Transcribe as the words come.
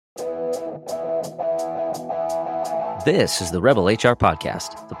This is the Rebel HR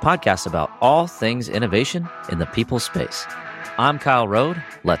Podcast, the podcast about all things innovation in the people space. I'm Kyle Rode.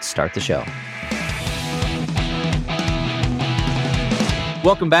 Let's start the show.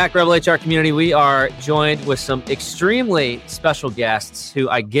 Welcome back, Rebel HR community. We are joined with some extremely special guests who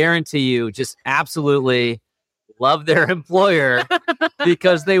I guarantee you just absolutely love their employer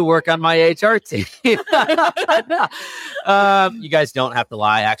because they work on my HR team. You guys don't have to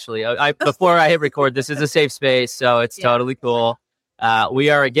lie, actually. Before I hit record, this is a safe space, so it's totally cool. We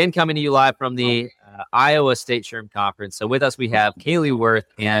are again coming to you live from the Iowa State SHRM Conference. So with us, we have Kaylee Wurth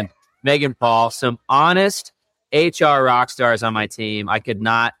and Meghan Paul, some honest HR rock stars on my team. I could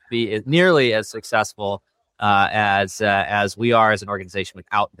not be nearly as successful as we are as an organization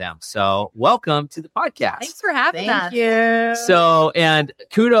without them. So welcome to the podcast. Thanks for having us. Thank you. So, and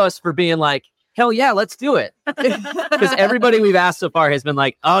kudos for being like, hell yeah, let's do it. Because everybody we've asked so far has been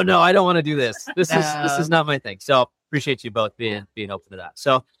like, oh no, I don't want to do this. This is not my thing. So appreciate you both being open to that.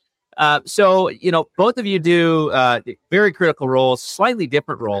 So, both of you do very critical roles, slightly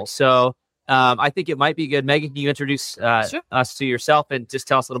different roles. So I think it might be good. Meghan, can you introduce us to yourself and just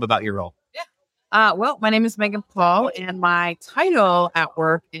tell us a little bit about your role? Well, my name is Meghan Paul, and my title at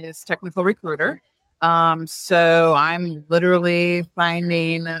work is technical recruiter. So I'm literally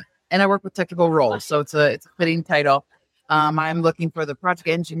finding, and I work with technical roles, so it's a fitting title. I'm looking for the project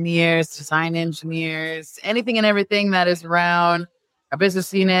engineers, design engineers, anything and everything that is around a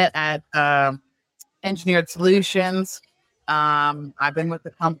business unit at Engineered Solutions. I've been with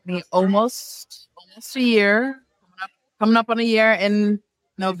the company almost a year, coming up on a year in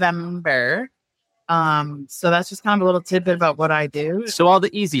November. So that's just kind of a little tidbit about what I do. So all the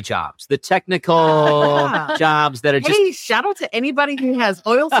easy jobs, the technical jobs that are just... Hey, shout out to anybody who has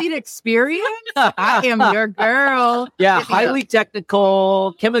oil seed experience. I am your girl. Yeah, highly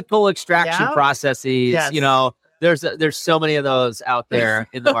technical chemical extraction processes. Yes. You know, there's so many of those out there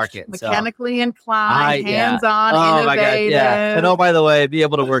in the market. Mechanically inclined, hands-on, innovative. My God, yeah. And by the way, be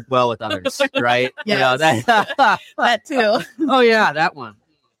able to work well with others, right? Yes. You know, that too. Oh yeah, that one.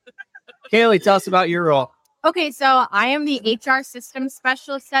 Kaylee, tell us about your role. Okay, so I am the HR systems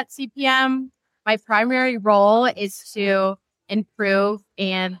specialist at CPM. My primary role is to improve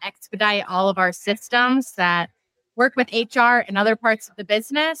and expedite all of our systems that work with HR and other parts of the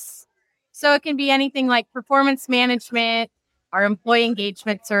business. So it can be anything like performance management, our employee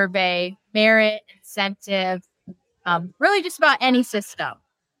engagement survey, merit, incentive, really just about any system.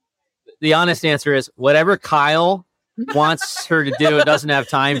 The honest answer is whatever Kyle wants her to do and doesn't have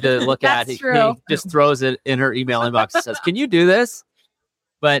time to look at. He just throws it in her email inbox and says, can you do this?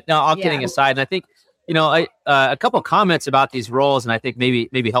 But no, all kidding aside, and I think, a couple of comments about these roles, and I think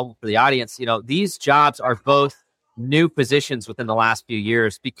maybe helpful for the audience, these jobs are both new positions within the last few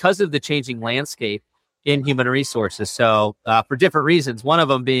years because of the changing landscape in human resources. So for different reasons, one of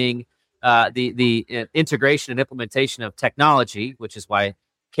them being the integration and implementation of technology, which is why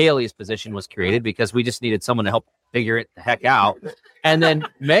Kaylee's position was created, because we just needed someone to help figure it the heck out. And then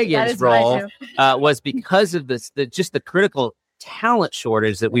Meghan's role was because of the critical talent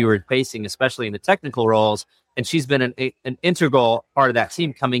shortage that we were facing, especially in the technical roles. And she's been an integral part of that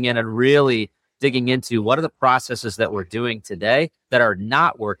team, coming in and really digging into what are the processes that we're doing today that are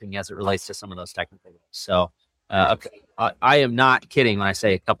not working as it relates to some of those technical roles. So I am not kidding when I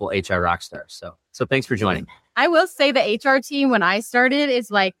say a couple HR rock stars. So thanks for joining. I will say the HR team when I started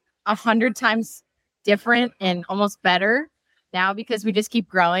is like 100 times different and almost better now because we just keep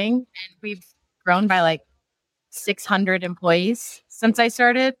growing, and we've grown by like 600 employees since I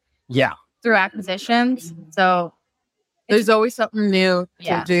started. Yeah. Through acquisitions. So there's always something new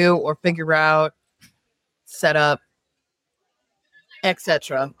to do or figure out, set up,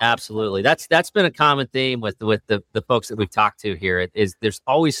 etc. Absolutely. That's been a common theme with the folks that we've talked to here. Is there's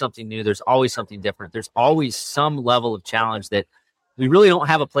always something new. There's always something different. There's always some level of challenge that we really don't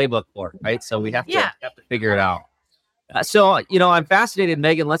have a playbook for, right? So we have to figure it out. So I'm fascinated,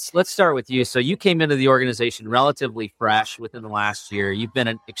 Meghan. Let's start with you. So you came into the organization relatively fresh within the last year. You've been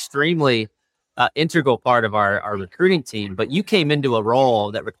an extremely integral part of our recruiting team, but you came into a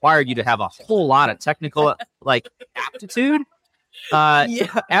role that required you to have a whole lot of technical aptitude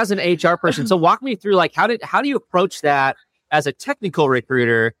as an HR person. So walk me through how do you approach that as a technical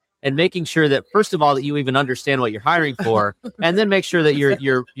recruiter, and making sure that, first of all, that you even understand what you're hiring for, and then make sure that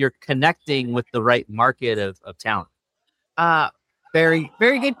you're connecting with the right market of talent. Very,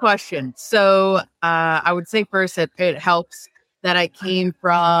 very good question. So I would say first that it helps that I came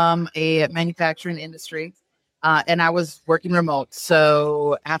from a manufacturing industry and I was working remote.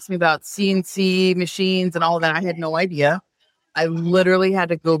 So asked me about CNC machines and all of that. I had no idea. I literally had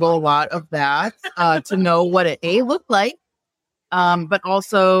to Google a lot of that to know what it looked like, but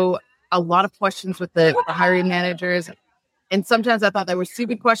also a lot of questions with the hiring managers. And sometimes I thought they were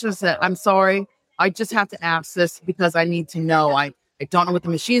stupid questions that I'm sorry, I just have to ask this because I need to know. I don't know what the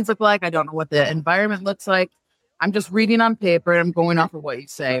machines look like. I don't know what the environment looks like. I'm just reading on paper and I'm going off of what you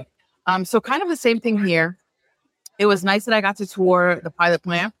say. So kind of the same thing here. It was nice that I got to tour the pilot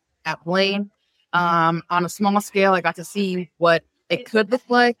plant at Blaine. On a small scale, I got to see what it could look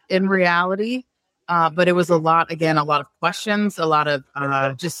like in reality. But it was a lot of questions, a lot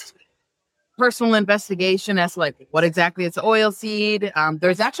of just personal investigation as to like what exactly is oil seed.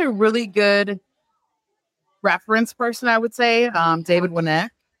 There's actually a really good reference person, I would say, David Winnick.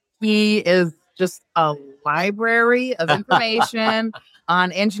 He is just a library of information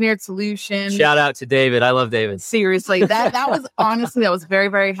on engineered solutions. Shout out to David. I love David. Seriously, that was honestly, that was very,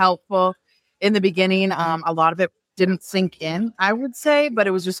 very helpful in the beginning. A lot of it didn't sink in, I would say, but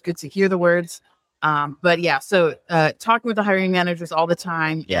it was just good to hear the words. But yeah, so talking with the hiring managers all the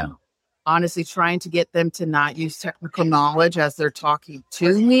time. Yeah. Honestly, trying to get them to not use technical knowledge as they're talking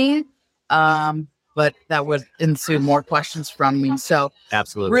to me. But that would ensue more questions from me. So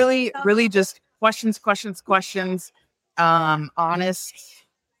absolutely, really just questions. Honest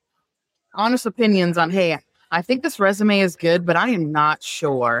opinions on, hey, I think this resume is good, but I am not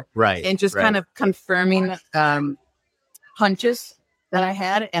sure. Right. And just kind of confirming hunches that I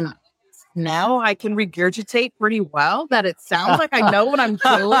had. And now I can regurgitate pretty well that it sounds like I know what I'm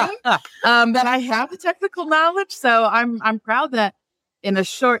doing, that I have the technical knowledge. So I'm proud that in a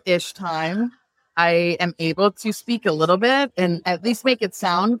short-ish time, I am able to speak a little bit and at least make it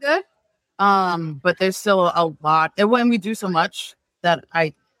sound good. But there's still a lot. And when we do so much that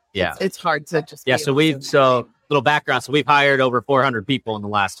it's hard to just. Yeah. So little background. So we've hired over 400 people in the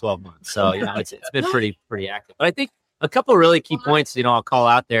last 12 months. So, it's been pretty active. But I think a couple of really key points, I'll call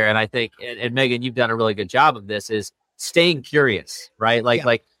out there. And I think, and Meghan, you've done a really good job of this, is staying curious, right?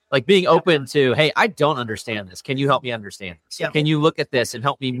 Like being open to, hey, I don't understand this. Can you help me understand this? Yeah. Can you look at this and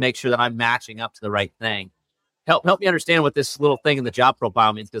help me make sure that I'm matching up to the right thing? Help me understand what this little thing in the job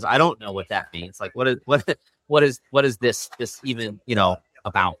profile means, because I don't know what that means. Like what is this even,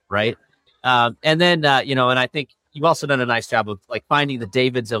 about, right? And then and I think you've also done a nice job of like finding the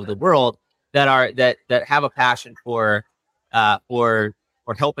Davids of the world that have a passion for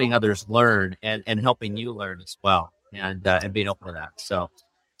helping others learn and helping you learn as well, and being open to that. So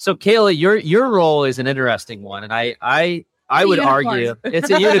Kaylee, your role is an interesting one, and I would argue it's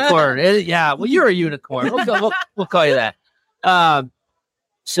a unicorn. Yeah, well, you're a unicorn. We'll call you that.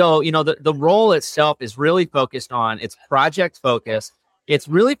 So the role itself is really focused on, it's project focused. It's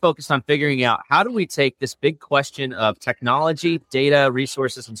really focused on figuring out, how do we take this big question of technology, data,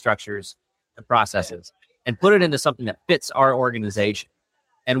 resources, and structures and processes and put it into something that fits our organization?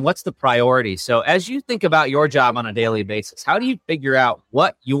 And what's the priority? So as you think about your job on a daily basis, how do you figure out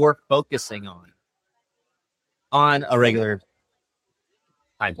what you're focusing on a regular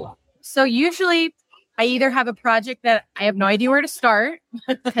time block? So usually I either have a project that I have no idea where to start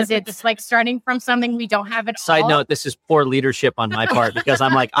because it's like starting from something we don't have at all. Side note, this is poor leadership on my part, because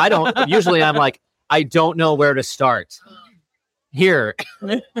I'm like, I don't know where to start. Here,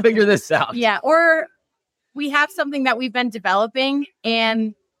 figure this out. Yeah. Or we have something that we've been developing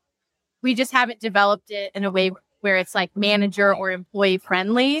and we just haven't developed it in a way where it's like manager or employee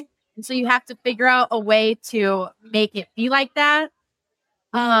friendly. And so you have to figure out a way to make it be like that.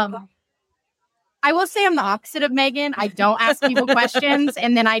 I will say I'm the opposite of Meghan. I don't ask people questions,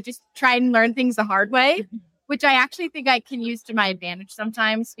 and then I just try and learn things the hard way, which I actually think I can use to my advantage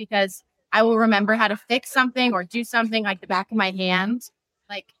sometimes, because I will remember how to fix something or do something like the back of my hand.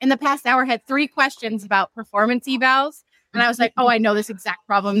 Like in the past hour, I had 3 questions about performance evals, and I was like, oh, I know this exact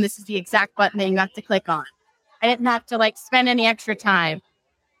problem. This is the exact button that you have to click on. I didn't have to like spend any extra time.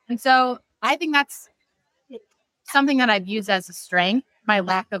 And so I think that's something that I've used as a strength, my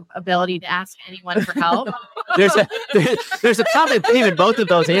lack of ability to ask anyone for help. There's a common theme in both of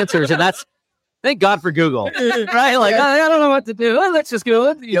those answers, and that's, thank God for Google, right? Like, I don't know what to do. Well, let's just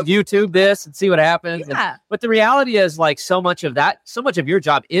go YouTube this and see what happens. Yeah. But the reality is, like, so much of your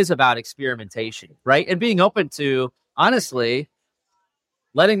job is about experimentation, right? And being open to, honestly,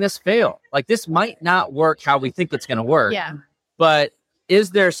 letting this fail. Like, this might not work how we think it's going to work. Yeah. But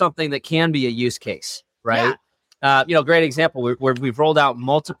is there something that can be a use case, right? Yeah. Great example, where we've rolled out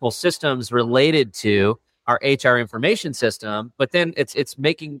multiple systems related to our HR information system, but then it's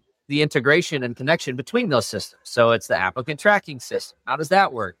making the integration and connection between those systems. So it's the applicant tracking system. How does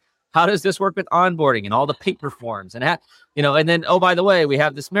that work? how does this work with onboarding and all the paper forms and and then, oh, by the way, we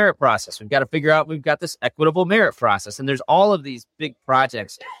have this merit process. We've got to figure out, we've got this equitable merit process. And there's all of these big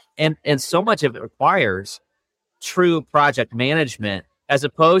projects. And so much of it requires true project management, as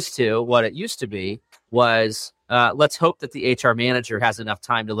opposed to what it used to be was, let's hope that the HR manager has enough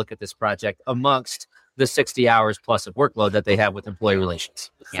time to look at this project amongst the 60 hours plus of workload that they have with employee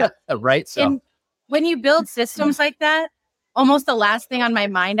relations. Yeah. Right. So and when you build systems like that, almost the last thing on my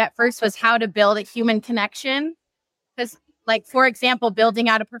mind at first was how to build a human connection. Because, like, for example, building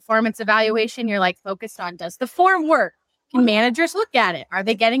out a performance evaluation, you're like focused on, does the form work? Can managers look at it? Are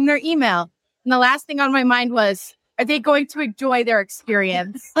they getting their email? And the last thing on my mind was, are they going to enjoy their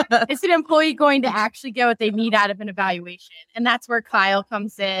experience? Is an employee going to actually get what they need out of an evaluation? And that's where Kyle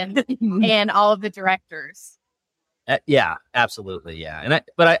comes in and all of the directors. Yeah, absolutely. Yeah.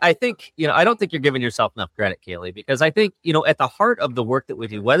 But I think, I don't think you're giving yourself enough credit, Kaylee, because I think, at the heart of the work that we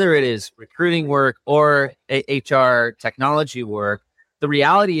do, whether it is recruiting work or HR technology work, the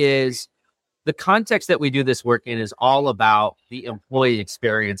reality is the context that we do this work in is all about the employee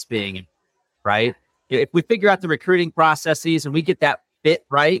experience being right. If we figure out the recruiting processes and we get that fit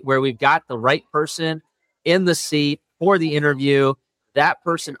right, where we've got the right person in the seat for the interview, that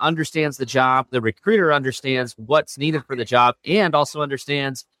person understands the job, the recruiter understands what's needed for the job, and also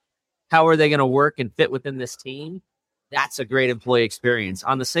understands how are they going to work and fit within this team. That's a great employee experience.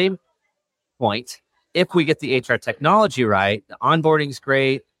 On the same point, if we get the HR technology right, the onboarding is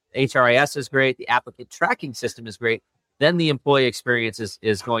great, HRIS is great, the applicant tracking system is great, then the employee experience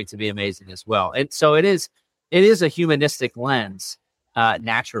is going to be amazing as well. And so it is a humanistic lens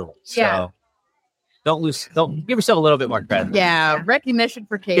naturally. So don't give yourself a little bit more credit. Yeah, recognition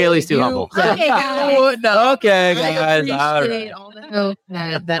for Kaylee. Kaylee's too humble. Okay, guys. Okay, guys. All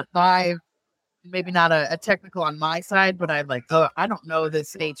that vibe. Maybe not a technical on my side, but I'm like, I don't know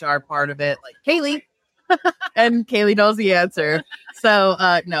this HR part of it. Like Kaylee. And Kaylee knows the answer. So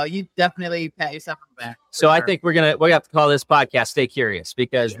no, you definitely pat yourself on the back. So sure. I think we have to call this podcast Stay Curious,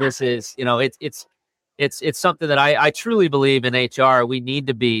 because this is, it's something that I truly believe in HR. We need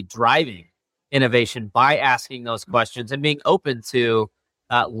to be driving innovation by asking those questions and being open to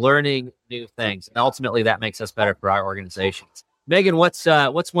learning new things. And ultimately that makes us better for our organizations. Meghan,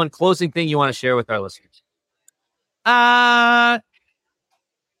 what's one closing thing you want to share with our listeners?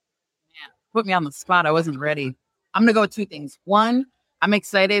 Put me on the spot. I wasn't ready. I'm going to go with two things. One, I'm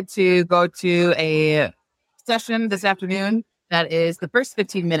excited to go to a session this afternoon that is the first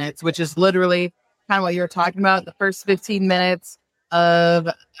 15 minutes, which is literally kind of what you're talking about, the first 15 minutes of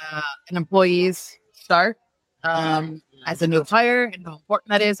an employee's start as a new hire and how important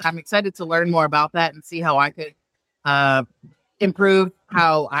that is. I'm excited to learn more about that and see how I could improve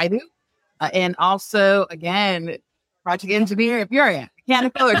how I do. And also, again, project engineer, if you're a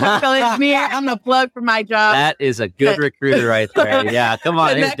mechanical or technical engineer, I'm going to plug for my job. That is a good recruiter right there. Yeah, come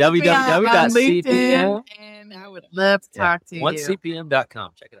on. www.cpm. And I would love to talk to you.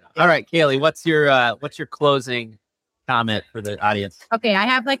 OneCPM.com. Check it out. All right, Kaylee, what's your closing comment for the audience? Okay, I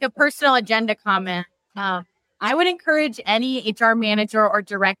have like a personal agenda comment. I would encourage any HR manager or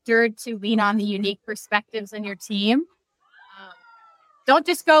director to lean on the unique perspectives in your team. Don't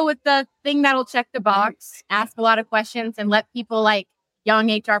just go with the thing that'll check the box. Ask a lot of questions and let people like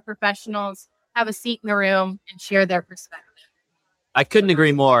young HR professionals have a seat in the room and share their perspective. I couldn't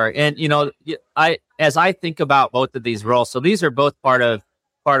agree more. And, as I think about both of these roles, so these are both part of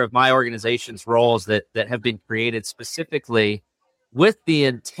my organization's roles that have been created specifically with the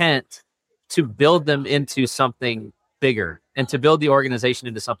intent to build them into something bigger and to build the organization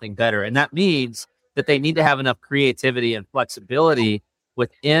into something better. And that means that they need to have enough creativity and flexibility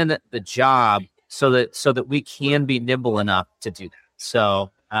within the job so that we can be nimble enough to do that.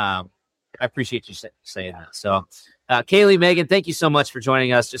 So I appreciate you saying that. So Kaylee, Meghan, thank you so much for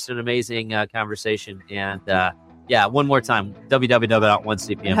joining us. Just an amazing conversation. And one more time,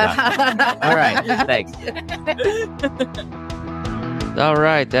 www.onecpm.com. All right. Thanks. All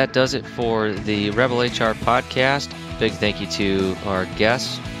right. That does it for the Rebel HR podcast. Big thank you to our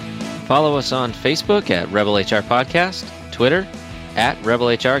guests. Follow us on Facebook at Rebel HR Podcast, Twitter at Rebel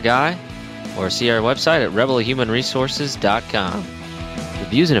HR Guy, or see our website at rebelhumanresources.com. The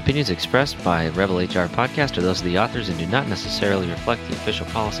views and opinions expressed by Rebel HR Podcast are those of the authors and do not necessarily reflect the official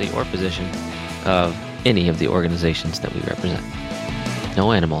policy or position of any of the organizations that we represent.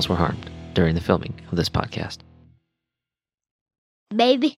 No animals were harmed during the filming of this podcast. Baby.